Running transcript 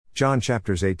John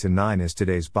chapters 8 to 9 is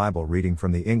today's Bible reading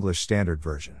from the English Standard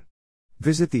Version.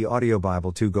 Visit the Audio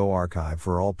Bible to Go archive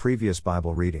for all previous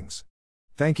Bible readings.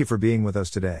 Thank you for being with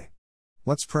us today.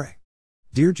 Let's pray.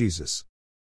 Dear Jesus,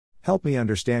 help me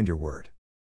understand your word.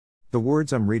 The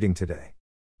words I'm reading today.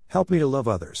 Help me to love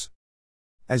others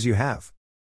as you have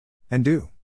and do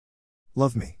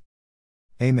love me.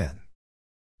 Amen.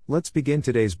 Let's begin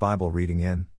today's Bible reading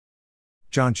in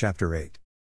John chapter 8.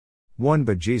 1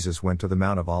 But Jesus went to the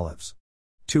Mount of Olives.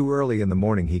 Too early in the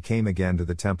morning he came again to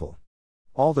the temple.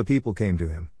 All the people came to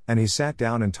him, and he sat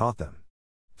down and taught them.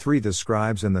 3 The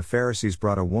scribes and the Pharisees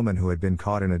brought a woman who had been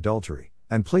caught in adultery,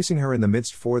 and placing her in the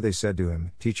midst, 4 They said to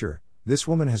him, Teacher, this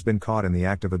woman has been caught in the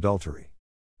act of adultery.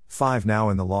 5 Now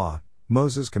in the law,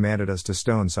 Moses commanded us to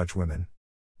stone such women.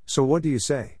 So what do you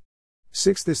say?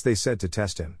 6 This they said to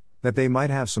test him, that they might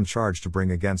have some charge to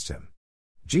bring against him.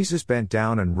 Jesus bent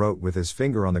down and wrote with his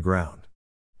finger on the ground.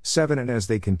 7 And as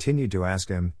they continued to ask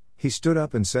him, he stood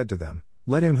up and said to them,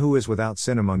 Let him who is without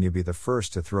sin among you be the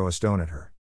first to throw a stone at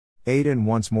her. 8 And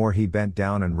once more he bent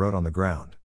down and wrote on the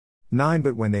ground. 9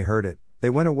 But when they heard it, they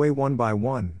went away one by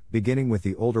one, beginning with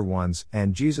the older ones,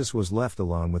 and Jesus was left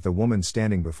alone with the woman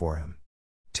standing before him.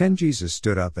 10 Jesus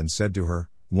stood up and said to her,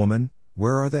 Woman,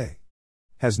 where are they?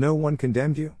 Has no one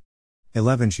condemned you?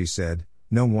 11 She said,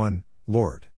 No one,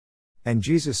 Lord. And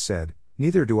Jesus said,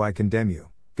 Neither do I condemn you.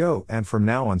 Go, and from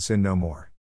now on sin no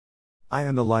more. I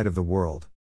am the light of the world.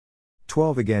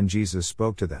 12 Again Jesus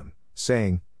spoke to them,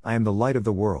 saying, I am the light of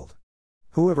the world.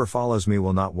 Whoever follows me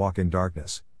will not walk in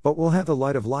darkness, but will have the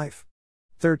light of life.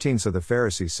 13 So the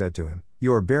Pharisees said to him,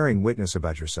 You are bearing witness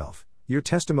about yourself. Your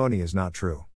testimony is not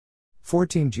true.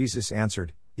 14 Jesus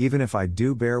answered, Even if I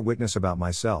do bear witness about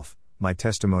myself, my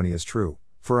testimony is true,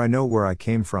 for I know where I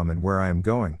came from and where I am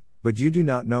going, but you do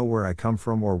not know where I come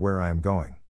from or where I am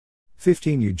going.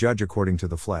 15 You judge according to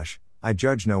the flesh, I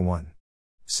judge no one.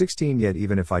 16 Yet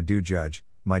even if I do judge,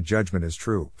 my judgment is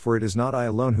true, for it is not I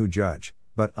alone who judge,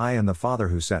 but I and the Father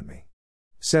who sent me.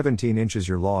 17 Inches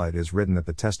your law it is written that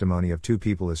the testimony of 2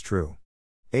 people is true.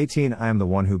 18 I am the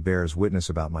one who bears witness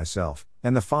about myself,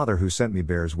 and the Father who sent me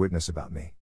bears witness about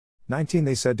me. 19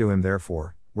 They said to him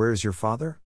therefore, Where is your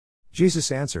Father?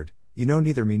 Jesus answered, You know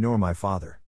neither me nor my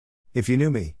Father. If you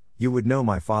knew me, you would know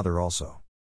my Father also.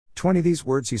 20 These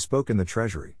words he spoke in the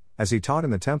treasury, as he taught in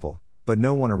the temple, but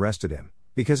no one arrested him,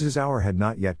 because his hour had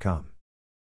not yet come.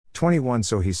 21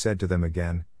 So he said to them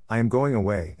again, I am going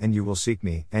away, and you will seek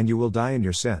me, and you will die in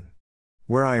your sin.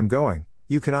 Where I am going,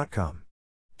 you cannot come.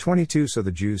 22 So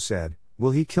the Jews said, Will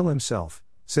he kill himself,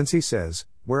 since he says,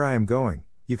 Where I am going,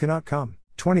 you cannot come?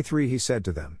 23 He said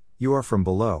to them, You are from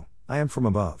below, I am from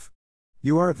above.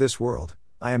 You are of this world,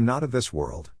 I am not of this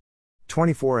world.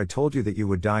 24 I told you that you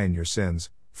would die in your sins,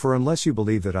 for unless you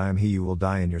believe that I am he you will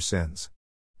die in your sins.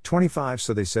 25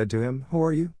 So they said to him, Who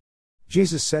are you?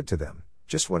 Jesus said to them,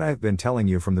 Just what I have been telling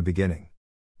you from the beginning.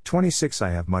 26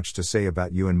 I have much to say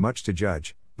about you and much to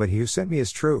judge, but he who sent me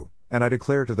is true, and I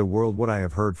declare to the world what I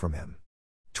have heard from him.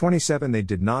 27 They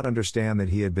did not understand that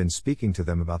he had been speaking to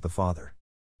them about the Father.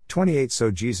 28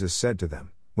 So Jesus said to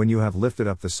them, When you have lifted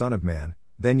up the Son of Man,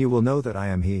 then you will know that I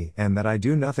am he, and that I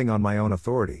do nothing on my own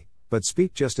authority, but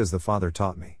speak just as the Father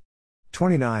taught me.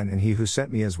 29 And he who sent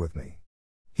me is with me.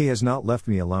 He has not left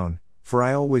me alone, for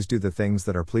I always do the things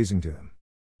that are pleasing to him.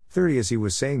 30 As he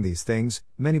was saying these things,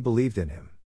 many believed in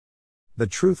him. The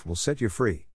truth will set you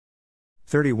free.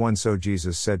 31 So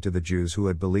Jesus said to the Jews who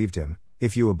had believed him,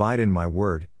 If you abide in my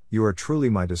word, you are truly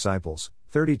my disciples.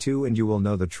 32 And you will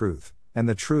know the truth, and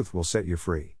the truth will set you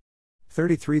free.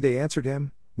 33 They answered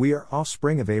him, We are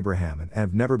offspring of Abraham and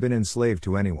have never been enslaved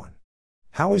to anyone.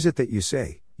 How is it that you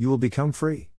say, You will become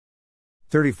free?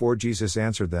 34 Jesus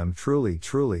answered them, Truly,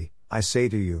 truly, I say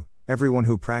to you, everyone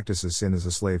who practices sin is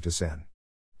a slave to sin.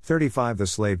 35 The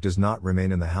slave does not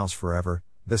remain in the house forever,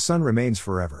 the Son remains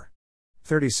forever.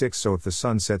 36 So if the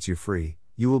Son sets you free,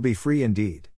 you will be free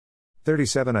indeed.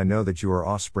 37 I know that you are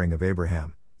offspring of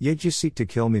Abraham, yet you seek to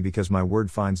kill me because my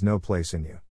word finds no place in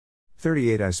you.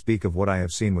 38 I speak of what I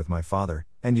have seen with my Father,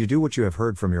 and you do what you have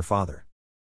heard from your father.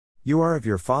 You are of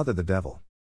your father the devil.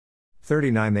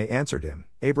 39 They answered him,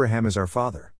 Abraham is our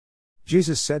father.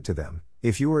 Jesus said to them,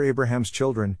 If you were Abraham's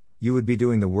children, you would be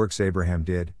doing the works Abraham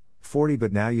did. 40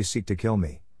 But now you seek to kill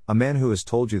me, a man who has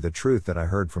told you the truth that I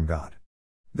heard from God.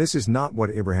 This is not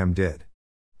what Abraham did.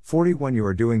 41 You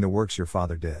are doing the works your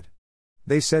father did.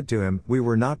 They said to him, We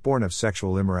were not born of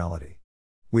sexual immorality.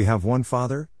 We have one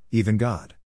Father, even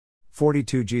God.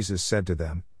 42 Jesus said to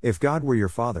them, If God were your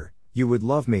Father, you would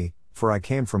love me, for I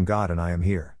came from God and I am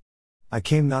here. I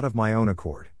came not of my own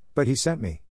accord, but he sent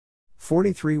me.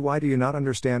 43 Why do you not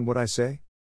understand what I say?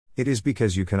 It is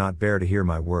because you cannot bear to hear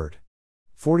my word.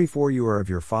 44 You are of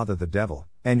your father the devil,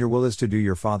 and your will is to do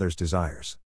your father's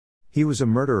desires. He was a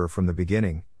murderer from the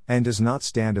beginning, and does not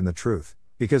stand in the truth,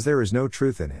 because there is no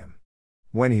truth in him.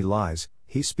 When he lies,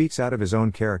 he speaks out of his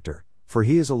own character, for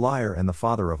he is a liar and the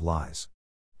father of lies.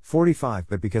 45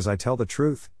 But because I tell the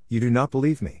truth, you do not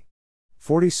believe me.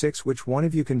 46 Which one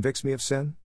of you convicts me of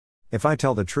sin? If I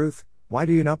tell the truth, why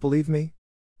do you not believe me?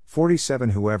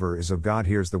 47 Whoever is of God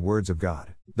hears the words of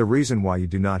God. The reason why you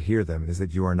do not hear them is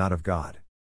that you are not of God.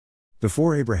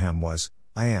 Before Abraham was,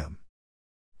 I am.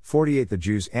 48 The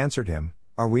Jews answered him,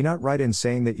 Are we not right in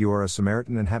saying that you are a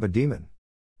Samaritan and have a demon?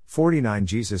 49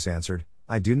 Jesus answered,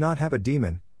 I do not have a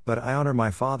demon, but I honor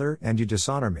my Father and you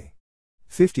dishonor me.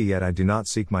 50 Yet I do not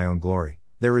seek my own glory,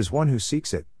 there is one who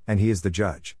seeks it, and he is the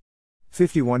judge.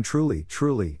 51 Truly,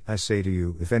 truly, I say to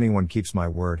you, if anyone keeps my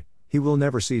word, he will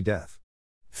never see death.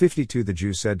 52 The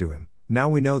Jews said to him, Now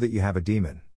we know that you have a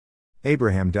demon.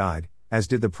 Abraham died, as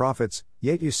did the prophets,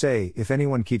 yet you say, If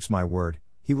anyone keeps my word,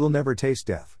 he will never taste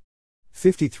death.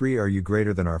 53 Are you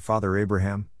greater than our father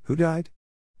Abraham, who died?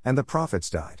 And the prophets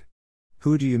died.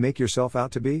 Who do you make yourself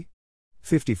out to be?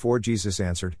 54 Jesus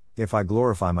answered, If I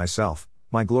glorify myself,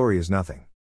 my glory is nothing.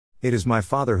 It is my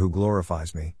Father who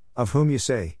glorifies me, of whom you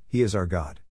say, He is our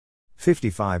God.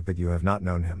 55 But you have not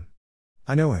known him.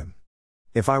 I know him.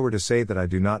 If I were to say that I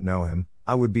do not know him,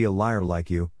 I would be a liar like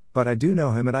you, but I do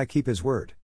know him and I keep his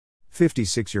word.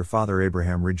 56 Your father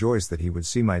Abraham rejoiced that he would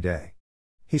see my day.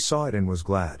 He saw it and was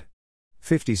glad.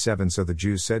 57 So the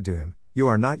Jews said to him, You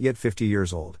are not yet 50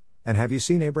 years old, and have you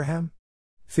seen Abraham?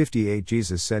 58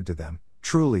 Jesus said to them,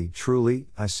 Truly, truly,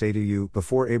 I say to you,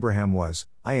 before Abraham was,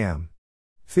 I am.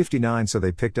 59 So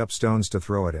they picked up stones to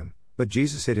throw at him, but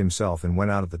Jesus hid himself and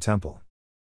went out of the temple.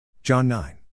 John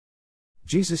 9.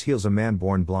 Jesus heals a man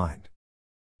born blind.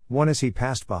 1 As he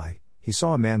passed by, he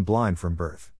saw a man blind from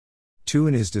birth. 2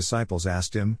 And his disciples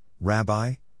asked him,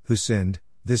 Rabbi, who sinned,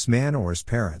 this man or his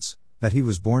parents, that he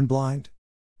was born blind?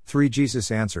 3 Jesus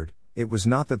answered, It was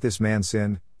not that this man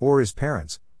sinned, or his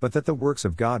parents, but that the works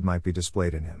of God might be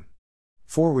displayed in him.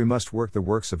 4 We must work the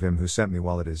works of him who sent me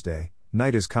while it is day,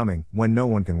 night is coming, when no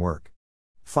one can work.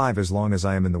 5 As long as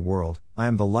I am in the world, I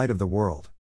am the light of the world.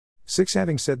 6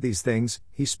 Having said these things,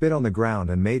 he spit on the ground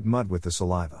and made mud with the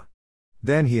saliva.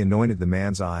 Then he anointed the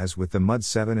man's eyes with the mud.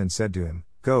 7 And said to him,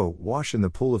 Go, wash in the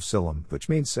pool of Siloam, which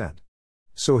means sent.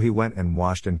 So he went and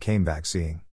washed and came back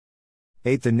seeing.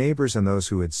 8 The neighbors and those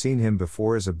who had seen him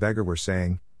before as a beggar were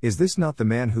saying, Is this not the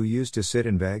man who used to sit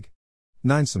and beg?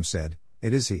 9 Some said,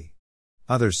 It is he.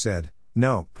 Others said,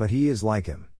 No, but he is like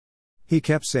him. He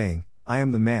kept saying, I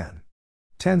am the man.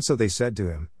 10 So they said to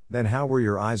him, Then how were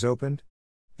your eyes opened?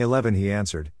 11 He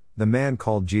answered, The man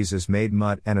called Jesus made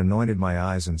mud and anointed my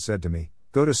eyes and said to me,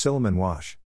 Go to Siloam and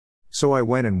wash. So I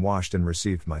went and washed and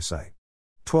received my sight.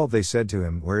 12 They said to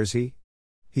him, Where is he?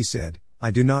 He said,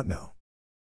 I do not know.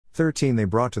 13 They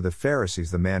brought to the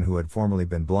Pharisees the man who had formerly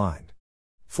been blind.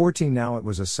 14 Now it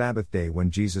was a Sabbath day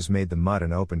when Jesus made the mud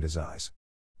and opened his eyes.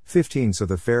 15 So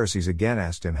the Pharisees again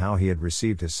asked him how he had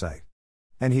received his sight.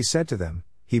 And he said to them,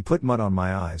 He put mud on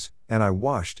my eyes, and I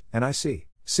washed, and I see.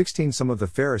 16 Some of the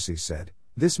Pharisees said,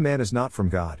 This man is not from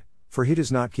God, for he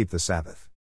does not keep the Sabbath.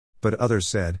 But others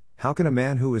said, How can a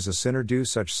man who is a sinner do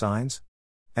such signs?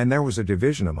 And there was a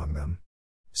division among them.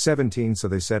 17 So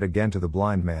they said again to the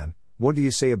blind man, What do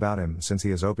you say about him, since he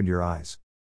has opened your eyes?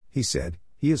 He said,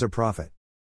 He is a prophet.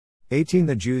 18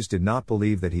 The Jews did not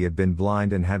believe that he had been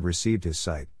blind and had received his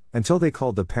sight, until they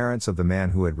called the parents of the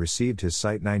man who had received his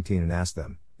sight. 19 And asked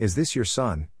them, Is this your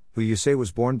son, who you say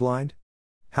was born blind?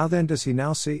 How then does he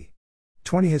now see?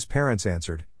 20 His parents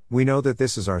answered, We know that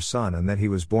this is our son and that he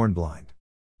was born blind.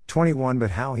 21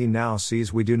 But how he now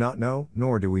sees we do not know,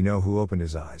 nor do we know who opened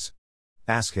his eyes.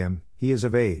 Ask him, he is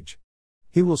of age.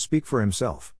 He will speak for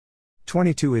himself.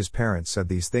 22 His parents said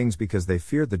these things because they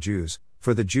feared the Jews,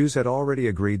 for the Jews had already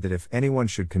agreed that if anyone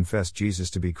should confess Jesus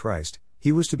to be Christ,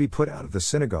 he was to be put out of the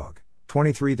synagogue.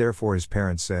 23 Therefore his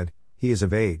parents said, He is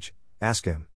of age, ask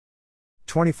him.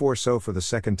 24 So for the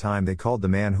second time they called the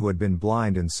man who had been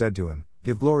blind and said to him,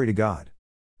 Give glory to God.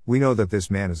 We know that this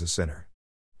man is a sinner.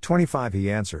 25 He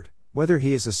answered, Whether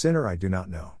he is a sinner I do not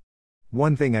know.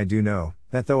 One thing I do know,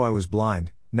 that though I was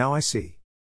blind, now I see.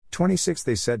 26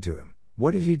 They said to him,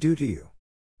 What did he do to you?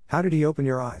 How did he open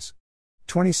your eyes?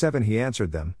 27 He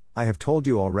answered them, I have told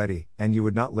you already, and you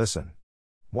would not listen.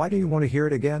 Why do you want to hear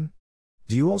it again?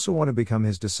 Do you also want to become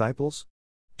his disciples?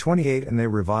 28 And they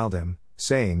reviled him,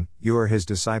 saying, You are his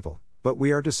disciple, but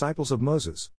we are disciples of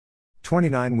Moses.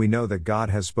 29 We know that God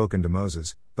has spoken to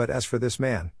Moses, but as for this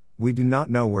man, we do not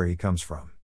know where he comes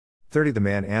from. 30 The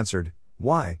man answered,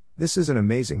 Why, this is an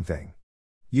amazing thing.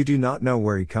 You do not know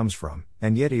where he comes from,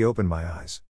 and yet he opened my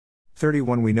eyes.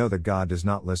 31 We know that God does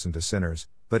not listen to sinners,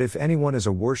 but if anyone is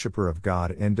a worshipper of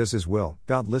God and does his will,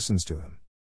 God listens to him.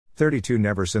 32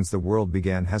 Never since the world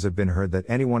began has it been heard that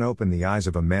anyone opened the eyes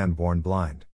of a man born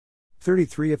blind.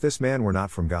 33 If this man were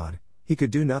not from God, he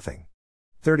could do nothing.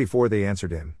 34 They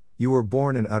answered him, You were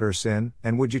born in utter sin,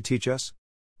 and would you teach us?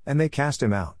 And they cast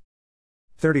him out.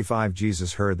 35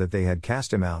 Jesus heard that they had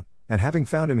cast him out, and having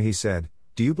found him he said,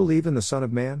 Do you believe in the Son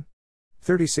of Man?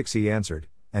 36 He answered,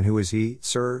 And who is he,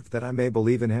 sir, that I may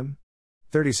believe in him?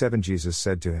 37 Jesus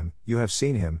said to him, You have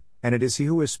seen him, and it is he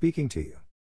who is speaking to you.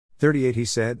 38 He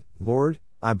said, Lord,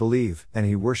 I believe, and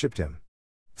he worshipped him.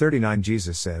 39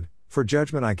 Jesus said, For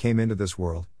judgment I came into this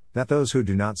world, that those who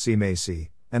do not see may see,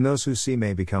 and those who see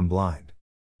may become blind.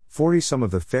 40 Some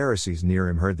of the Pharisees near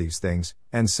him heard these things,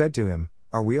 and said to him,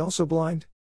 Are we also blind?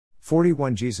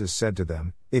 41 Jesus said to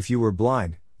them, If you were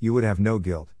blind, you would have no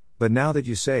guilt, but now that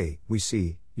you say, We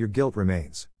see, your guilt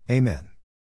remains. Amen.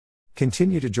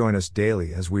 Continue to join us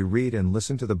daily as we read and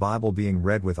listen to the Bible being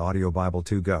read with Audio Bible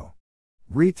 2 Go.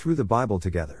 Read through the Bible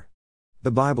together.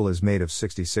 The Bible is made of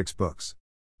 66 books.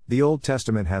 The Old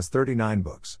Testament has 39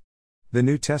 books. The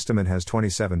New Testament has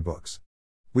 27 books.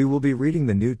 We will be reading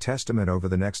the New Testament over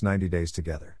the next 90 days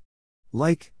together.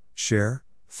 Like, share,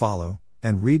 follow,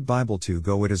 and read Bible 2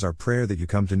 Go. It is our prayer that you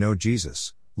come to know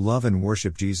Jesus, love and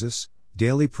worship Jesus,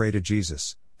 daily pray to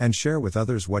Jesus, and share with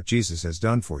others what Jesus has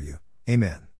done for you.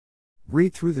 Amen.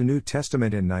 Read through the New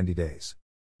Testament in 90 days.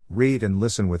 Read and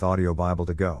listen with Audio Bible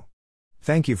 2 Go.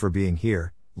 Thank you for being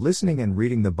here, listening and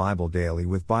reading the Bible daily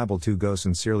with Bible 2 Go.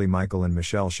 Sincerely, Michael and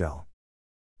Michelle Shell.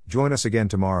 Join us again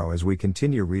tomorrow as we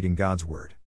continue reading God's Word.